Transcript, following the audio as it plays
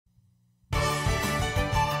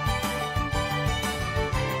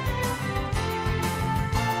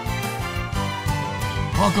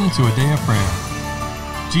Welcome to a day of prayer.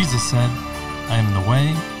 Jesus said, I am the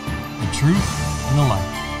way, the truth, and the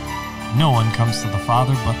life. No one comes to the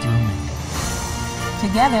Father but through me.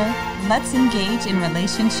 Together, let's engage in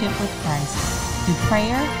relationship with Christ through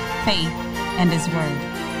prayer, faith, and His Word.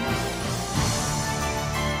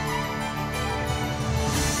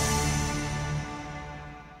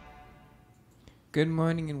 Good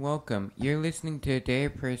morning and welcome. You're listening to a Day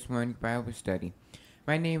of Prayer's morning Bible study.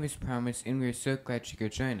 My name is Promise, and we're so glad you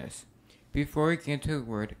could join us. Before we get into the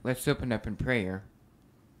Word, let's open up in prayer.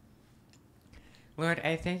 Lord,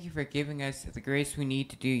 I thank you for giving us the grace we need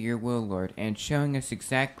to do your will, Lord, and showing us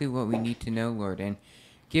exactly what we need to know, Lord, and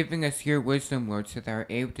giving us your wisdom, Lord, so that we're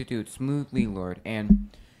able to do it smoothly, Lord, and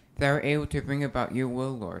that we're able to bring about your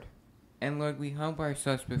will, Lord. And Lord, we humble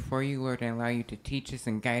ourselves before you, Lord, and allow you to teach us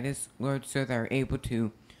and guide us, Lord, so that we're able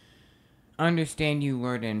to understand you,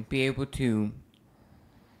 Lord, and be able to,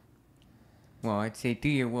 do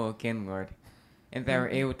your will again, Lord, and that we're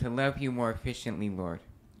able to love you more efficiently, Lord.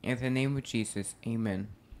 In the name of Jesus, amen.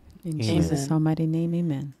 In Jesus' almighty name,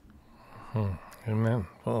 amen. Amen.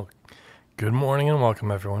 Well, good morning and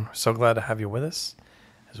welcome, everyone. We're so glad to have you with us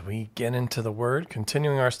as we get into the Word,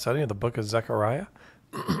 continuing our study of the book of Zechariah.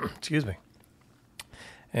 Excuse me.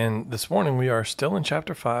 And this morning we are still in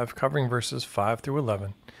chapter 5, covering verses 5 through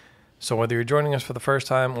 11. So whether you're joining us for the first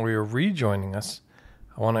time or you're rejoining us,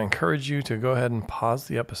 I want to encourage you to go ahead and pause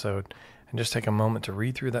the episode and just take a moment to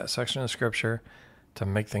read through that section of Scripture to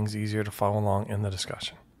make things easier to follow along in the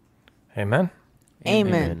discussion. Amen?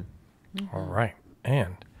 Amen. All right.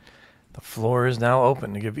 And the floor is now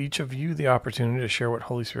open to give each of you the opportunity to share what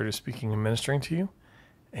Holy Spirit is speaking and ministering to you,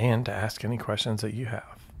 and to ask any questions that you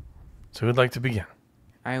have. So who'd like to begin?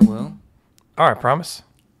 I will. All right, Promise.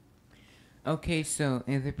 Okay, so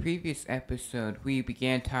in the previous episode, we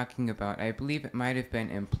began talking about, I believe it might have been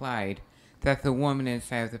implied, that the woman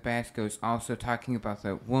inside of the basket was also talking about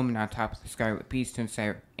the woman on top of the scarlet beast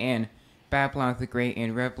inside and Babylon the Great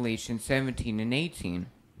in Revelation 17 and 18.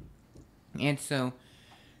 And so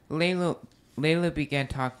Layla began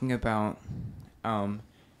talking about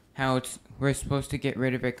how we're supposed to get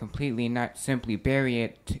rid of it completely, not simply bury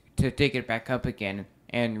it to dig it back up again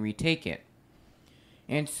and retake it.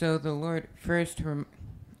 And so the Lord first had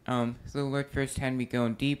me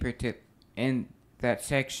going deeper in that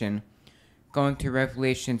section, going to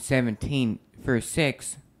Revelation 17, verse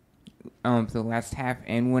 6, the last half.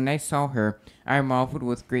 And when I saw her, I marveled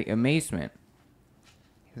with great amazement.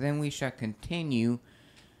 Then we shall continue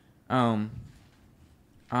on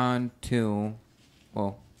to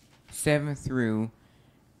 7 through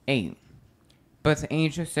 8. But the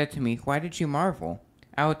angel said to me, Why did you marvel?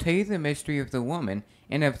 I will tell you the mystery of the woman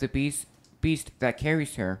and of the beast that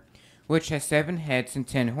carries her, which has 7 heads and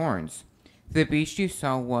 10 horns. The beast you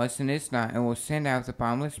saw was and is not, and will send out of the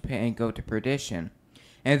bottomless pit and go to perdition.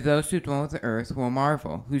 And those who dwell on the earth will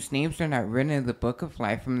marvel, whose names are not written in the book of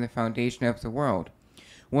life from the foundation of the world,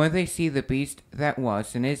 when they see the beast that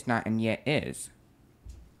was and is not and yet is.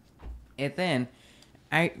 And then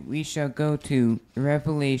we shall go to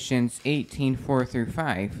Revelations 18, 4 through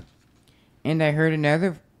 5. And I heard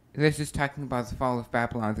another, this is talking about the fall of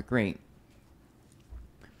Babylon the Great.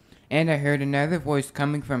 And I heard another voice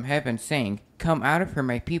coming from heaven saying, Come out of her,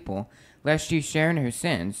 my people, lest you share in her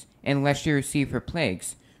sins, and lest you receive her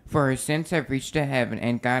plagues. For her sins have reached to heaven,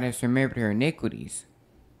 and God has remembered her iniquities.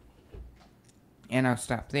 And I'll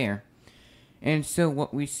stop there. And so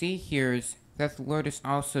what we see here is that the Lord is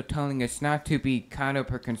also telling us not to be caught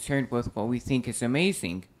up or concerned with what we think is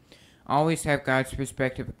amazing. Always have God's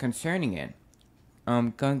perspective concerning it.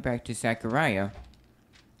 Going back to Zechariah,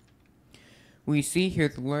 we see here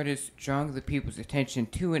the Lord is drawing the people's attention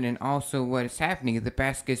to it, and also what is happening. The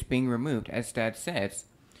basket is being removed, as Dad says.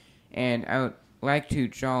 And I would like to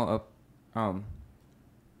draw up,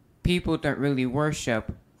 people don't really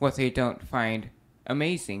worship what they don't find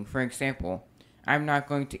amazing. For example, I'm not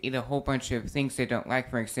going to eat a whole bunch of things I don't like,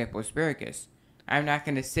 for example, asparagus. I'm not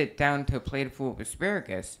going to sit down to a plate full of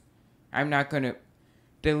asparagus. I'm not going to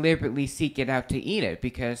deliberately seek it out to eat it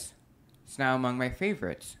because it's not among my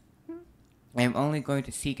favorites. I'm only going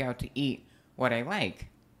to seek out to eat what I like,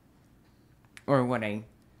 or what I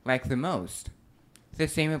like the most. The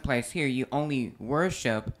same applies here. You only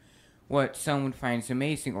worship what someone finds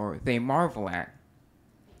amazing or they marvel at,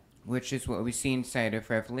 which is what we see inside of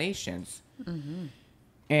Revelations. Mm-hmm.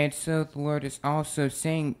 And so the Lord is also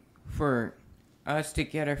saying for us to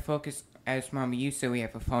get our focus, as Mama, you said, we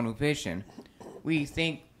have a funnel vision. We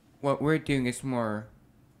think what we're doing is more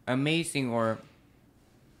amazing or,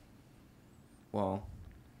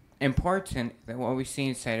 important than what we see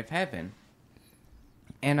inside of heaven.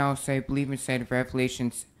 And also, I believe inside of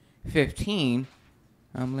Revelations 15,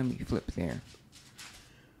 let me flip there.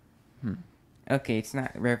 Okay, it's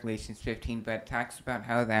not Revelations 15, but it talks about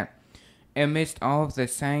how that amidst all of the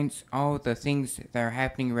signs, all of the things that are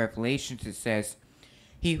happening in Revelations, it says,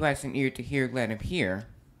 he who has an ear to hear, let him hear.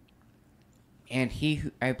 And he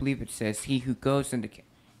who, I believe it says, he who goes into,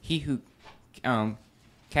 he who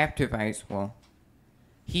captivates, well,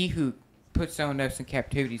 he who puts someone else in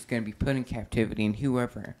captivity is going to be put in captivity, and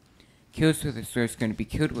whoever kills with a sword is going to be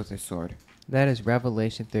killed with a sword. That is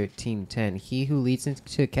Revelation 13:10. He who leads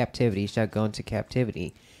into captivity shall go into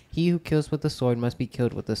captivity. He who kills with the sword must be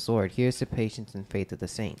killed with the sword. Here's the patience and faith of the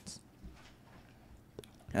saints.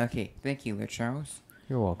 Okay, thank you, Charles.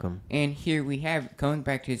 You're welcome. And here we have, going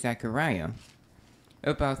back to Zechariah,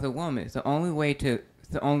 about the woman. The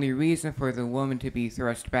only reason for the woman to be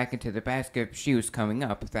thrust back into the basket, she was coming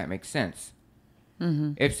up, if that makes sense.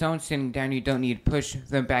 Mm-hmm. If someone's sitting down, you don't need to push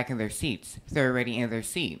them back in their seats. They're already in their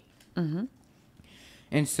seat. Mm-hmm.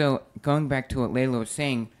 And so, going back to what Layla was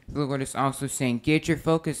saying, the Lord is also saying, get your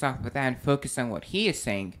focus off of that and focus on what He is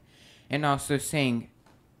saying. And also saying,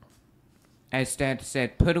 as Dad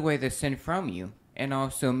said, put away the sin from you. And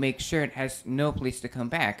also make sure it has no place to come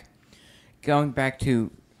back. Going back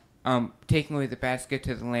to taking away the basket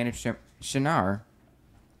to the land of Shinar.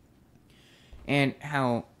 And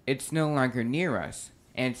how it's no longer near us.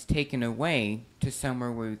 And it's taken away to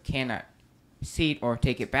somewhere where we cannot see it or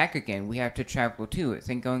take it back again. We have to travel to it.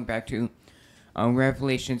 Then going back to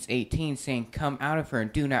Revelations 18 saying, come out of her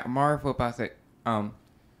and do not marvel about the...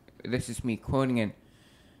 this is me quoting and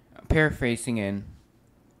paraphrasing, and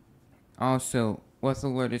also what the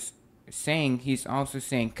Lord is saying, He's also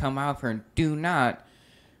saying, come out of her and do not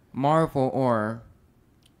marvel or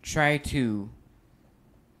try to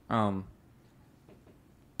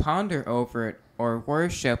ponder over it or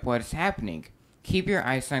worship what is happening. Keep your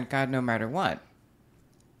eyes on God no matter what.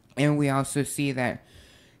 And we also see that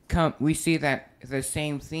we see that the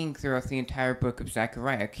same thing throughout the entire book of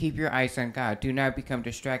Zechariah. Keep your eyes on God. Do not become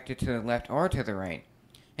distracted to the left or to the right.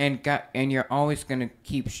 And you're always going to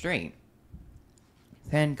keep straight.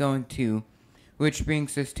 Then which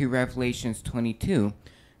brings us to Revelations 22,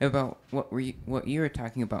 about what you were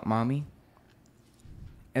talking about, Mommy.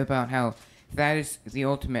 About how that is the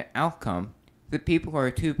ultimate outcome. The people who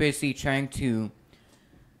are too busy trying to,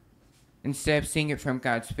 instead of seeing it from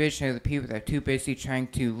God's vision, are the people that are too busy trying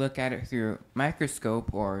to look at it through a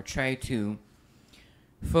microscope or try to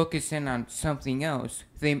focus in on something else.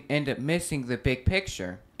 They end up missing the big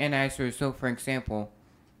picture. And as a result, for example,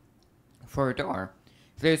 for a door,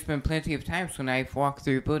 there's been plenty of times when I've walked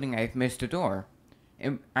through a building, I've missed a door.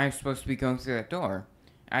 And I'm supposed to be going through that door.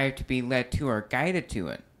 I have to be led to or guided to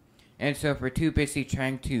it. And so if we're too busy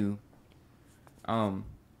trying to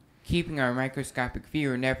keeping our microscopic view,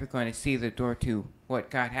 we're never going to see the door to what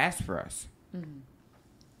God has for us. Mm-hmm.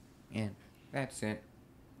 And that's it.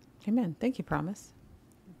 Amen. Thank you, Promise.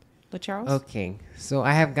 Charles? Okay, so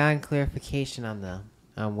I have gotten clarification on the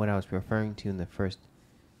what I was referring to in the first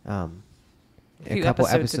a couple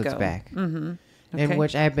episodes back, Mm-hmm. Okay. in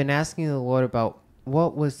which I have been asking the Lord about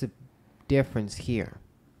what was the difference here.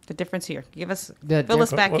 The difference here. Fill us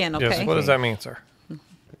difference- back in, okay? Yes, what does that mean, sir?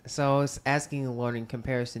 So I was asking the Lord in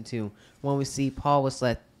comparison to when we see Paul was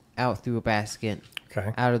let out through a basket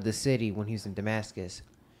Okay. out of the city when he was in Damascus,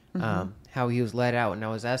 how he was let out. And I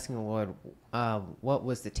was asking the Lord, what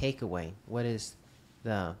was the takeaway? What is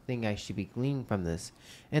the thing I should be gleaning from this?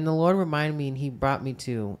 And the Lord reminded me, and he brought me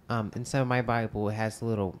to, inside of my Bible, it has a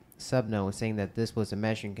little subnote saying that this was a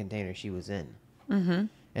measuring container she was in. Mm-hmm.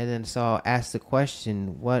 And then so I'll ask the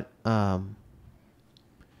question,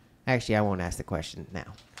 actually, I won't ask the question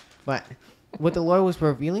now. But what the Lord was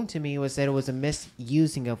revealing to me was that it was a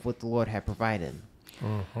misusing of what the Lord had provided.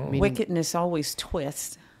 Mm-hmm. Wickedness always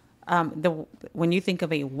twists. When you think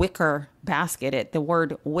of a wicker basket, the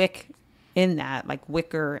word wick in that, like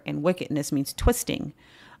wicker and wickedness, means twisting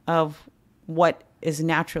of what is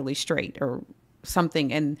naturally straight or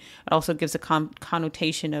something. And it also gives a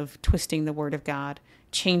connotation of twisting the word of God,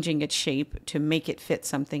 changing its shape to make it fit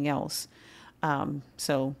something else.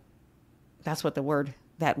 So that's what the word,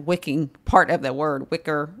 that wicking part of the word,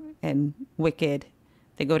 wicker and wicked,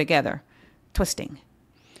 they go together. Twisting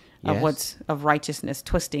of righteousness,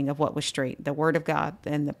 twisting of what was straight. The word of God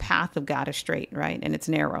and the path of God is straight, right? And it's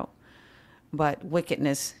narrow. But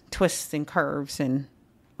wickedness twists and curves and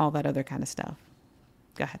all that other kind of stuff.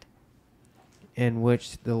 Go ahead. In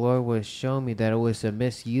which the Lord was showing me that it was a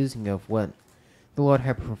misusing of what the Lord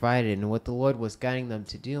had provided and what the Lord was guiding them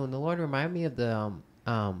to do. And the Lord reminded me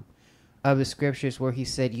of the scriptures where he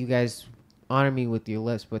said, you guys honor me with your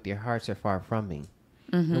lips, but your hearts are far from me.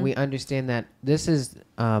 And we understand that this is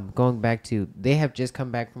going back to, they have just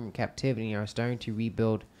come back from captivity and are starting to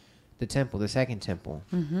rebuild the temple, the second temple.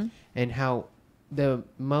 And how the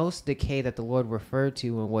most decay that the Lord referred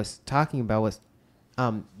to and was talking about was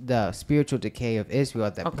the spiritual decay of Israel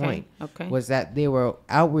at that point. Was that they were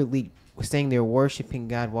outwardly saying they're worshiping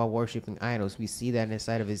God while worshiping idols. We see that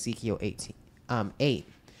inside of Ezekiel 8,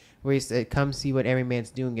 where he said, "Come see what every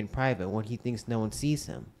man's doing in private when he thinks no one sees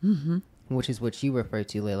him," which is what you referred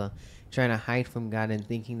to, Layla, trying to hide from God and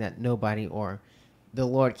thinking that nobody or the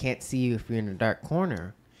Lord can't see you if you're in a dark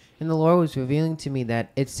corner. And the Lord was revealing to me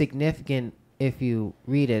that it's significant, if you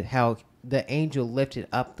read it, how the angel lifted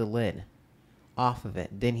up the lid off of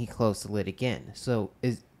it. Then he closed the lid again. So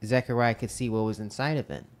Zechariah could see what was inside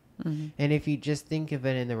of it. And if you just think of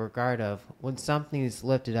it in the regard of when something is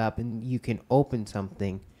lifted up and you can open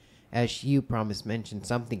something, as you promised mentioned,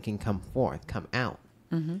 something can come forth, come out.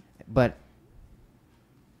 But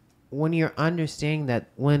when you're understanding that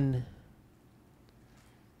when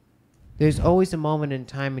there's always a moment in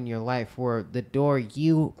time in your life where the door,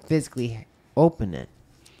 you physically open it.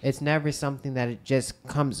 It's never something that it just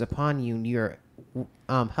comes upon you and you're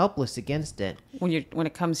helpless against it. When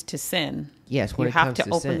it comes to sin, yes, when you it have comes to to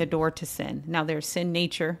open sin. the door to sin. Now there's sin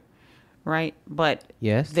nature, right? But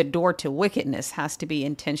Yes. the door to wickedness has to be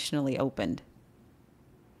intentionally opened.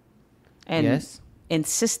 And Yes.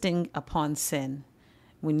 insisting upon sin,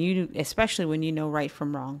 especially when you know right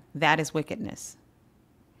from wrong, that is wickedness.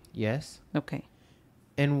 Yes. Okay.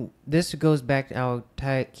 And this goes back, I'll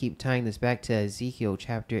keep tying this back to Ezekiel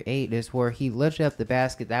chapter 8, is where he lifted up the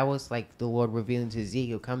basket. That was like the Lord revealing to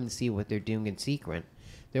Ezekiel, come and see what they're doing in secret.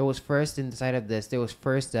 There was first inside of this, there was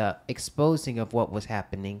first exposing of what was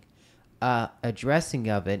happening, addressing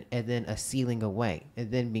of it, and then a sealing away,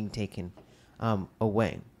 and then being taken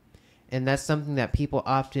away. And that's something that people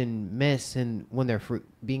often miss, and when they're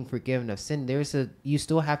being forgiven of sin, you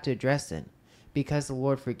still have to address it. Because the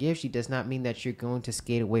Lord forgives you does not mean that you're going to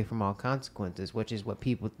skate away from all consequences, which is what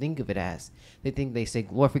people think of it as. They say,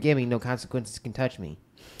 Lord, forgive me, no consequences can touch me.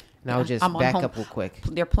 And I'll just back up real quick.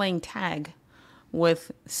 They're playing tag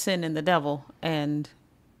with sin and the devil and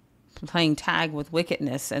playing tag with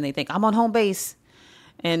wickedness. And they think, I'm on home base.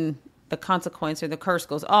 And the consequence or the curse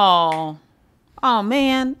goes, oh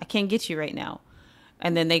man, I can't get you right now.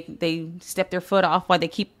 And then they step their foot off while they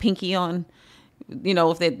keep pinky on.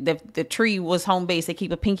 If the tree was home base, they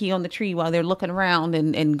keep a pinky on the tree while they're looking around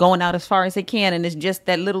and going out as far as they can. And it's just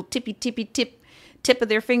that little tippy tip of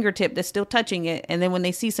their fingertip that's still touching it. And then when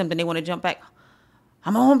they see something, they want to jump back.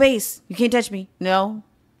 I'm on home base. You can't touch me. No.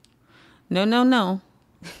 That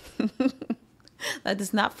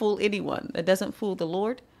does not fool anyone. That doesn't fool the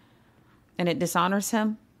Lord. And it dishonors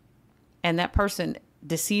him. And that person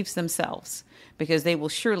deceives themselves because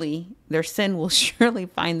their sin will surely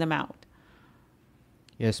find them out.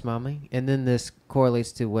 Yes, Mommy. And then this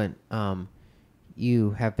correlates to what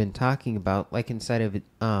you have been talking about, like inside of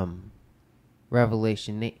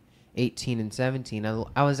Revelation 18 and 17.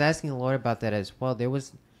 I was asking the Lord about that as well. There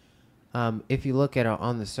was, if you look at it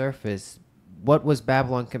on the surface, what was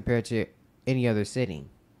Babylon compared to any other city?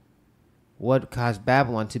 What caused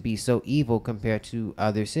Babylon to be so evil compared to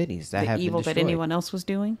other cities that have been destroyed? The evil that anyone else was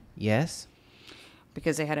doing? Yes.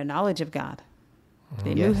 Because they had a knowledge of God.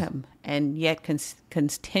 They knew him, and yet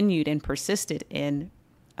continued and persisted in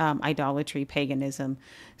idolatry, paganism,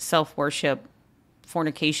 self-worship,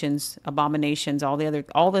 fornications, abominations, all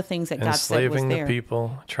the things that God said was there. Enslaving the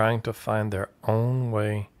people, trying to find their own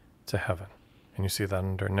way to heaven. And you see that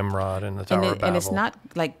under Nimrod and the Tower of Babel. And it's not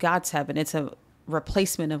like God's heaven. It's a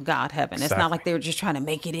replacement of God heaven. Exactly. It's not like they were just trying to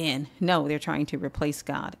make it in. No, they're trying to replace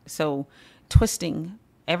God. So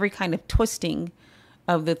every kind of twisting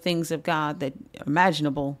of the things of God that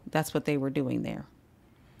imaginable, that's what they were doing there.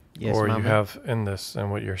 Yes, or Mama. You have in this,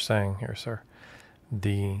 and what you're saying here, sir,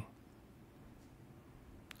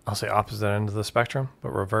 I'll say opposite end of the spectrum, but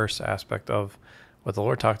reverse aspect of what the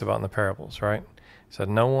Lord talked about in the parables, right? He said,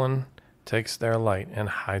 no one takes their light and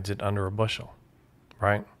hides it under a bushel,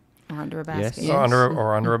 right? Or under a basket. Yes.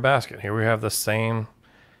 Or under a basket. Here we have the same,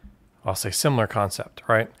 I'll say similar concept,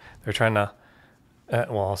 right? They're trying to,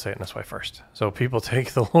 I'll say it in this way first. So people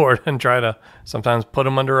take the Lord and try to sometimes put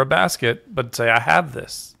him under a basket, but say, I have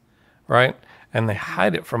this, right? And they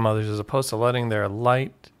hide it from others as opposed to letting their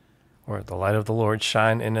light or the light of the Lord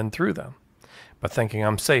shine in and through them. But thinking,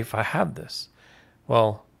 I'm safe, I have this.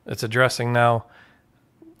 Well, it's addressing now,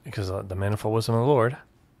 because of the manifold wisdom of the Lord,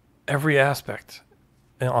 every aspect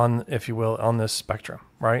on, if you will, on this spectrum,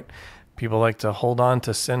 right? People like to hold on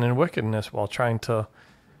to sin and wickedness while trying to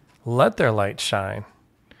let their light shine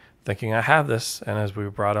thinking I have this. And as we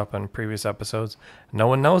brought up in previous episodes, no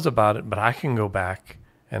one knows about it, but I can go back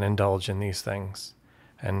and indulge in these things,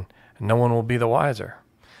 and no one will be the wiser.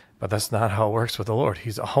 But that's not how it works with the Lord.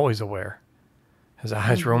 He's always aware. His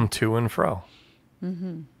eyes roam to and fro.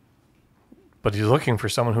 Mm-hmm. But he's looking for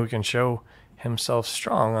someone who can show himself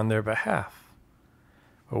strong on their behalf.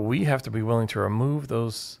 But we have to be willing to remove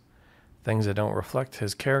those things that don't reflect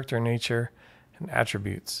his character, nature, and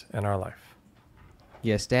attributes in our life.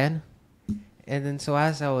 Yes, Dad. And then so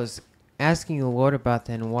as I was asking the Lord about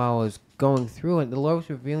that, and while I was going through it, the Lord was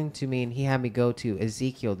revealing to me, and he had me go to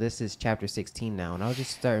Ezekiel. This is chapter 16 now, and I'll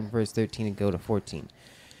just start in verse 13 and go to 14.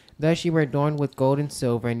 Thus you were adorned with gold and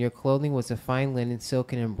silver, and your clothing was of fine linen,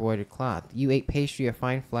 silk, and embroidered cloth. You ate pastry of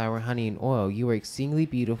fine flour, honey, and oil. You were exceedingly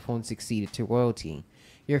beautiful and succeeded to royalty.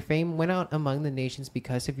 Your fame went out among the nations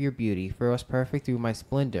because of your beauty, for it was perfect through my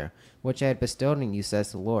splendor, which I had bestowed on you,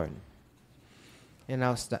 says the Lord. And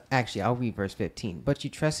I'll read verse 15. But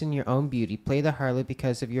you trust in your own beauty, play the harlot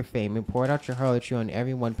because of your fame, and poured out your harlotry on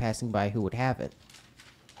everyone passing by who would have it.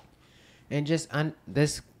 And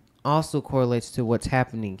this also correlates to what's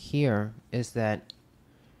happening here, is that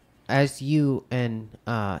as you and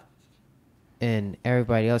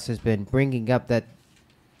everybody else has been bringing up, that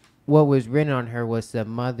what was written on her was the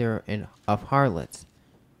mother of harlots.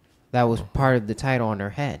 That was part of the title on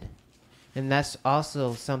her head. And that's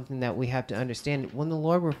also something that we have to understand. When the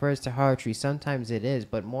Lord refers to harlotry, sometimes it is,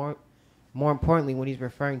 but more importantly, when he's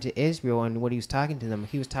referring to Israel and what he was talking to them,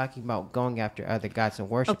 he was talking about going after other gods and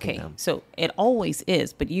worshiping them. So it always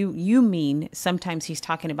is, but you mean sometimes he's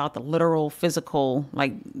talking about the literal, physical,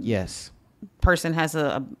 like, yes, person has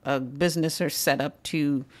a business or set up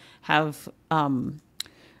to have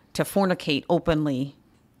to fornicate openly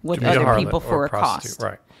with other people for a cost.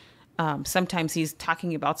 Right. Sometimes he's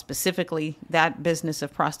talking about specifically that business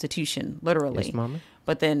of prostitution, literally. Yes, Mama.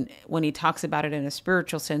 But then when he talks about it in a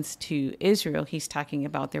spiritual sense to Israel, he's talking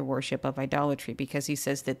about their worship of idolatry, because he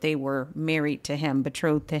says that they were married to him,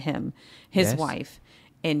 betrothed to him, his wife,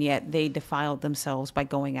 and yet they defiled themselves by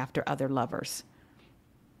going after other lovers.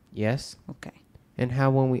 Yes. Okay. And how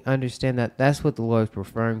when we understand that that's what the Lord's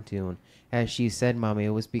referring to, and as she said, Mommy, it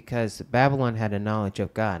was because Babylon had a knowledge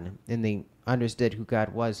of God, and they understood who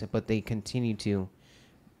God was, but they continued to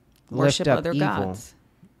worship lift up other evil. gods.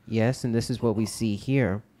 Yes, and this is what we see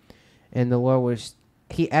here. And the Lord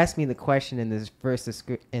he asked me the question in this verse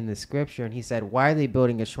in the scripture, and he said, why are they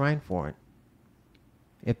building a shrine for it?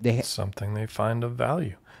 If they something they find of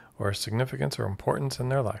value or significance or importance in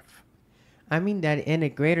their life. I mean that in a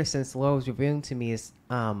greater sense, the Lord was revealing to me is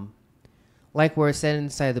like where it said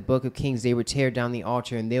inside the book of Kings, they would tear down the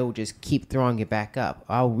altar and they will just keep throwing it back up.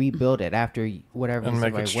 I'll rebuild it after whatever. And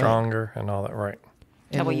make it stronger and all that, right.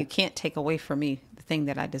 That way you can't take away from me the thing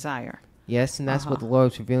that I desire. Yes, and that's what the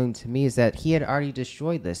Lord was revealing to me, is that he had already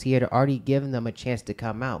destroyed this. He had already given them a chance to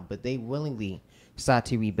come out, but they willingly sought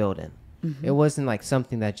to rebuild it. Mm-hmm. It wasn't like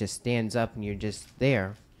something that just stands up and you're just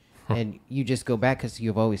there and you just go back because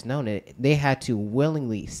you've always known it. They had to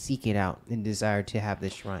willingly seek it out and desire to have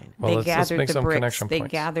this shrine. Well, they gathered the bricks.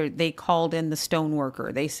 They called in the stone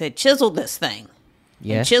worker. They said, chisel this thing.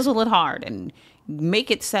 Yes. And chisel it hard and make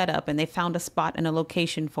it set up. And they found a spot and a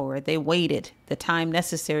location for it. They waited the time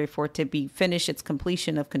necessary for it to be finished, its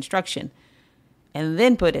completion of construction, and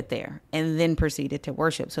then put it there and then proceeded to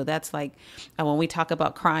worship. So that's like when we talk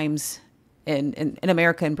about crimes in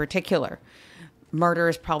America in particular, murder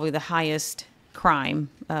is probably the highest crime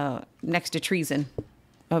next to treason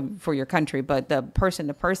for your country, but the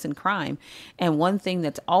person-to-person crime. And one thing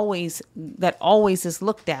that always is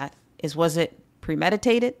looked at is, was it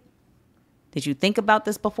premeditated? Did you think about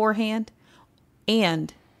this beforehand?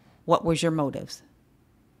 And what was your motives?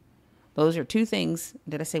 Those are two things.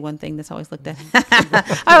 Did I say one thing that's always looked at?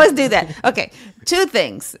 I always do that. Okay. Two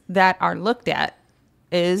things that are looked at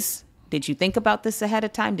is, did you think about this ahead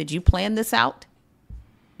of time? Did you plan this out?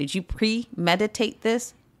 Did you premeditate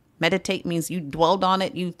this? Meditate means you dwelled on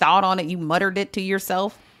it, you thought on it, you muttered it to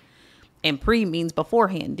yourself. And pre means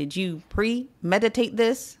beforehand. Did you premeditate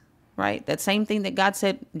this? Right? That same thing that God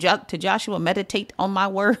said to Joshua, meditate on my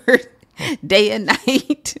word day and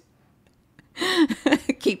night.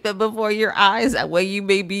 Keep it before your eyes. That way you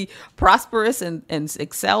may be prosperous and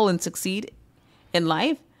excel and succeed in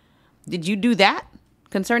life. Did you do that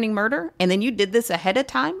concerning murder? And then you did this ahead of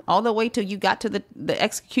time, all the way till you got to the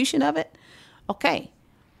execution of it? Okay,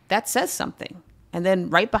 that says something. And then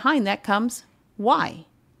right behind that comes, why?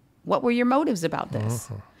 What were your motives about this?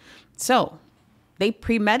 Mm-hmm. So they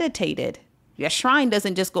premeditated. Your shrine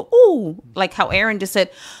doesn't just go, ooh, like how Aaron just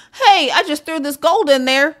said, hey, I just threw this gold in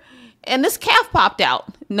there and this calf popped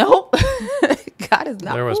out. Nope. God is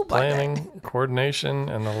not There was fooled by that. planning, coordination,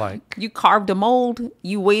 and the like. You carved a mold.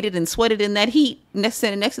 You waited and sweated in that heat next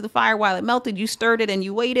to the fire while it melted. You stirred it and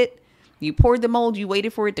you waited. You poured the mold. You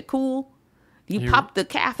waited for it to cool. You popped the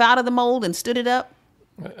calf out of the mold and stood it up.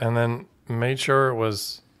 And then made sure it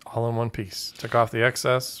was all in one piece. Took off the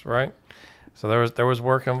excess, right? So there was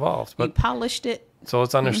work involved. You But polished it. so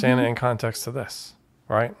let's understand it in context to this,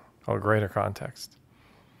 right? Or greater context.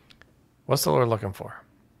 What's the Lord looking for?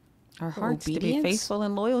 Our hearts to be Obedience. faithful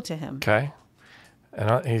and loyal to Him. Okay.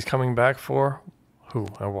 And he's coming back for who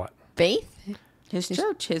or what? Faith? His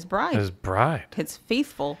church, His bride, His bride. His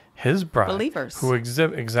faithful. His bride. Believers. Who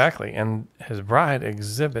exhibit, exactly. And his bride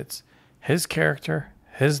exhibits his character,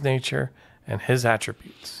 his nature, and his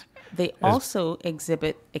attributes. They also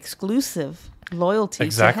exhibit exclusive loyalty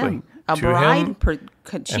Exactly. to Him. A To bride,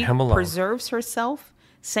 him she him alone. preserves herself,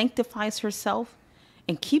 sanctifies herself,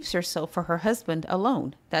 and keeps herself for her husband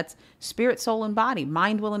alone. That's spirit, soul, and body,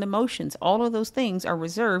 mind, will, and emotions. All of those things are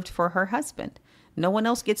reserved for her husband. No one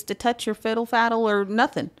else gets to touch or fiddle faddle or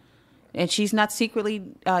nothing. And she's not secretly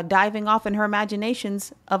diving off in her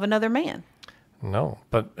imaginations of another man. No,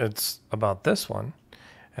 but it's about this one.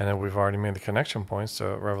 And then we've already made the connection points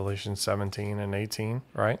to Revelation 17 and 18,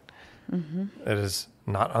 right? Mm-hmm. It is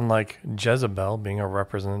not unlike Jezebel being a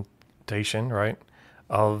representation, right,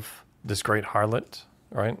 of this great harlot,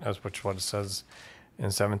 right, as which what it says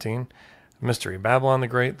in 17. Mystery, Babylon the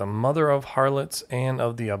Great, the mother of harlots and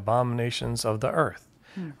of the abominations of the earth,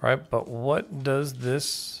 right? But what does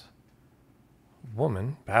this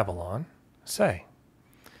woman, Babylon, say?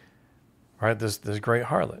 Right, this great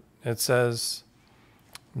harlot. It says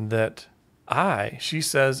that she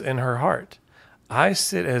says in her heart, I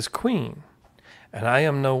sit as queen, and I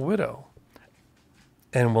am no widow,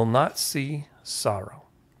 and will not see sorrow.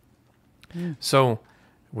 So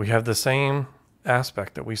we have the same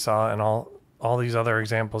aspect that we saw in all these other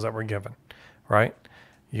examples that were given, right?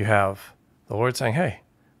 You have the Lord saying, hey,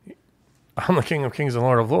 I'm the King of Kings and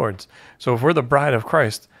Lord of Lords. So if we're the bride of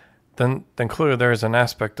Christ, then clearly there is an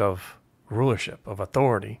aspect of rulership, of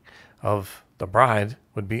authority, of the bride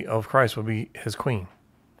of Christ would be his queen,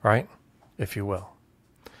 right? If you will.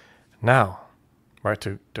 Now, right,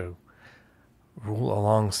 to rule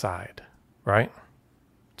alongside, right?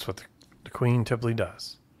 That's what the queen typically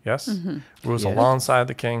does. Yes? Rules Yes. alongside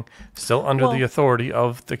the king, still under the Well- authority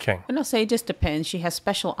of the king. And I'll say it just depends. She has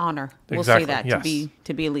special honor. We'll Exactly, say that yes.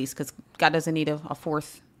 to be at least, because God doesn't need a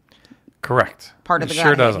fourth Correct. part of He the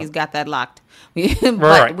sure Godhead. doesn't. He's got that locked. But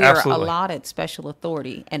right, we are absolutely. allotted special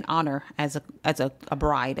authority and honor as a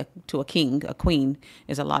bride to a king. A queen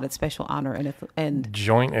is allotted special honor and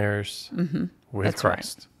Joint heirs with That's right.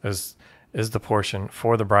 Christ is the portion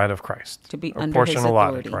for the bride of Christ. to be A under portion his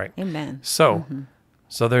allotted, authority. right? Amen. So,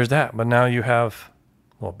 so there's that. But now you have,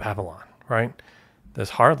 Babylon, right?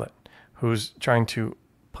 This harlot who's trying to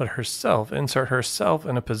insert herself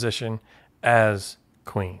in a position as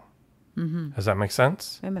queen. Does that make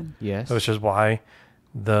sense? Amen. Yes. Which is why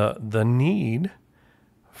the need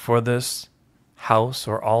for this house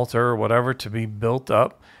or altar or whatever to be built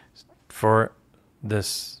up for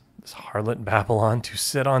this harlot Babylon to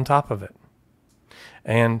sit on top of it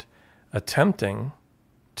and attempting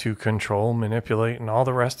to control, manipulate, and all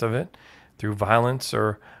the rest of it through violence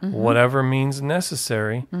or whatever means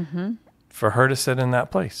necessary for her to sit in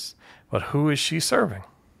that place. But who is she serving?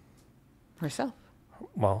 Herself.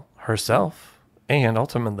 Well, herself and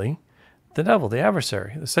ultimately the devil, the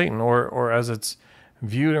adversary, the Satan, or as it's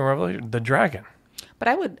viewed in Revelation, the dragon. But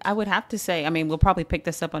I would have to say, I mean, we'll probably pick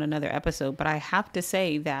this up on another episode, but I have to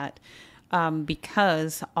say that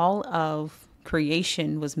because all of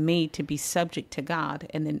creation was made to be subject to God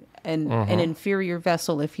and an inferior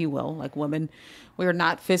vessel, if you will, like women, we're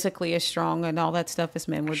not physically as strong and all that stuff as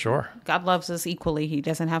men. Sure. God loves us equally. He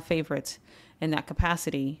doesn't have favorites in that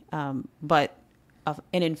capacity. But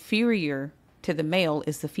an inferior to the male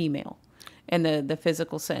is the female in the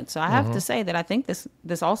physical sense. So I have to say that I think this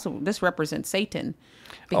represents Satan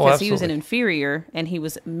because he was an absolutely. inferior and he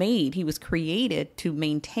was created to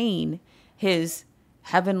maintain his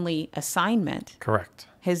heavenly assignment, Correct.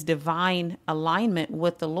 his divine alignment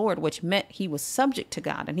with the Lord, which meant he was subject to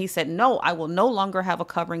God. And he said, no, I will no longer have a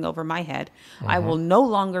covering over my head. I will no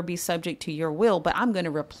longer be subject to your will, but I'm going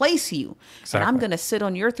to replace you. And I'm Exactly. going to sit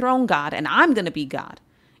on your throne, God, and I'm going to be God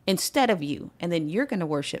instead of you. And then you're going to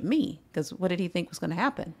worship me, because what did he think was going to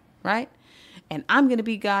happen, right? And I'm going to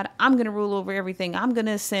be God. I'm going to rule over everything. I'm going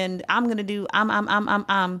to ascend. I'm going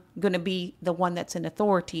to be the one that's in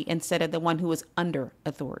authority instead of the one who is under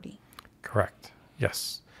authority. Correct.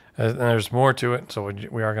 Yes. And there's more to it, so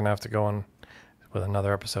we are going to have to go on with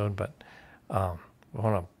another episode, but we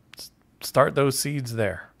want to start those seeds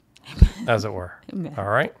there, as it were. Amen. All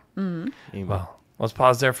right? Amen. Well, let's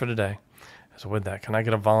pause there for today. So with that, can I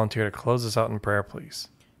get a volunteer to close us out in prayer, please?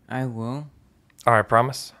 I will. All right,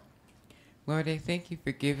 promise. Lord, I thank you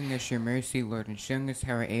for giving us your mercy, Lord, and showing us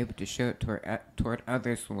how we're able to show it toward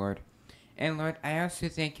others, Lord. And Lord, I also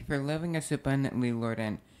thank you for loving us abundantly, Lord,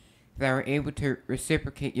 and that we're able to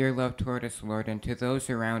reciprocate your love toward us, Lord, and to those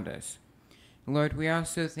around us. Lord, we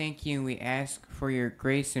also thank you and we ask for your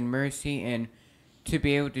grace and mercy and to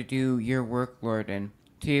be able to do your work, Lord, and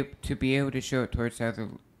to be able to show it towards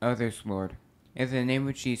others, Lord. In the name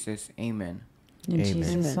of Jesus, amen. In Amen.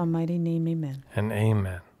 Jesus' almighty name, amen. And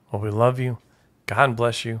amen. Well, we love you. God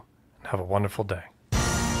bless you. And have a wonderful day.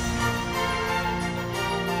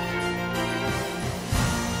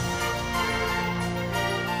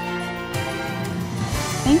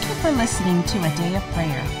 Thank you for listening to A Day of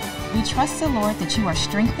Prayer. We trust the Lord that you are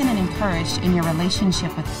strengthened and encouraged in your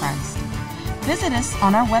relationship with Christ. Visit us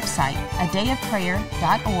on our website,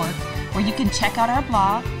 adayofprayer.org, where you can check out our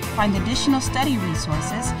blog, find additional study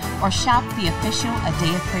resources, or shop the official A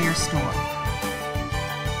Day of Prayer store.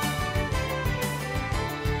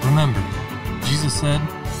 Remember, Jesus said,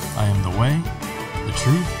 I am the way, the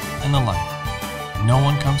truth, and the life. No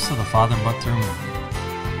one comes to the Father but through me.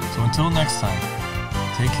 So until next time,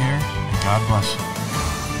 take care and God bless you.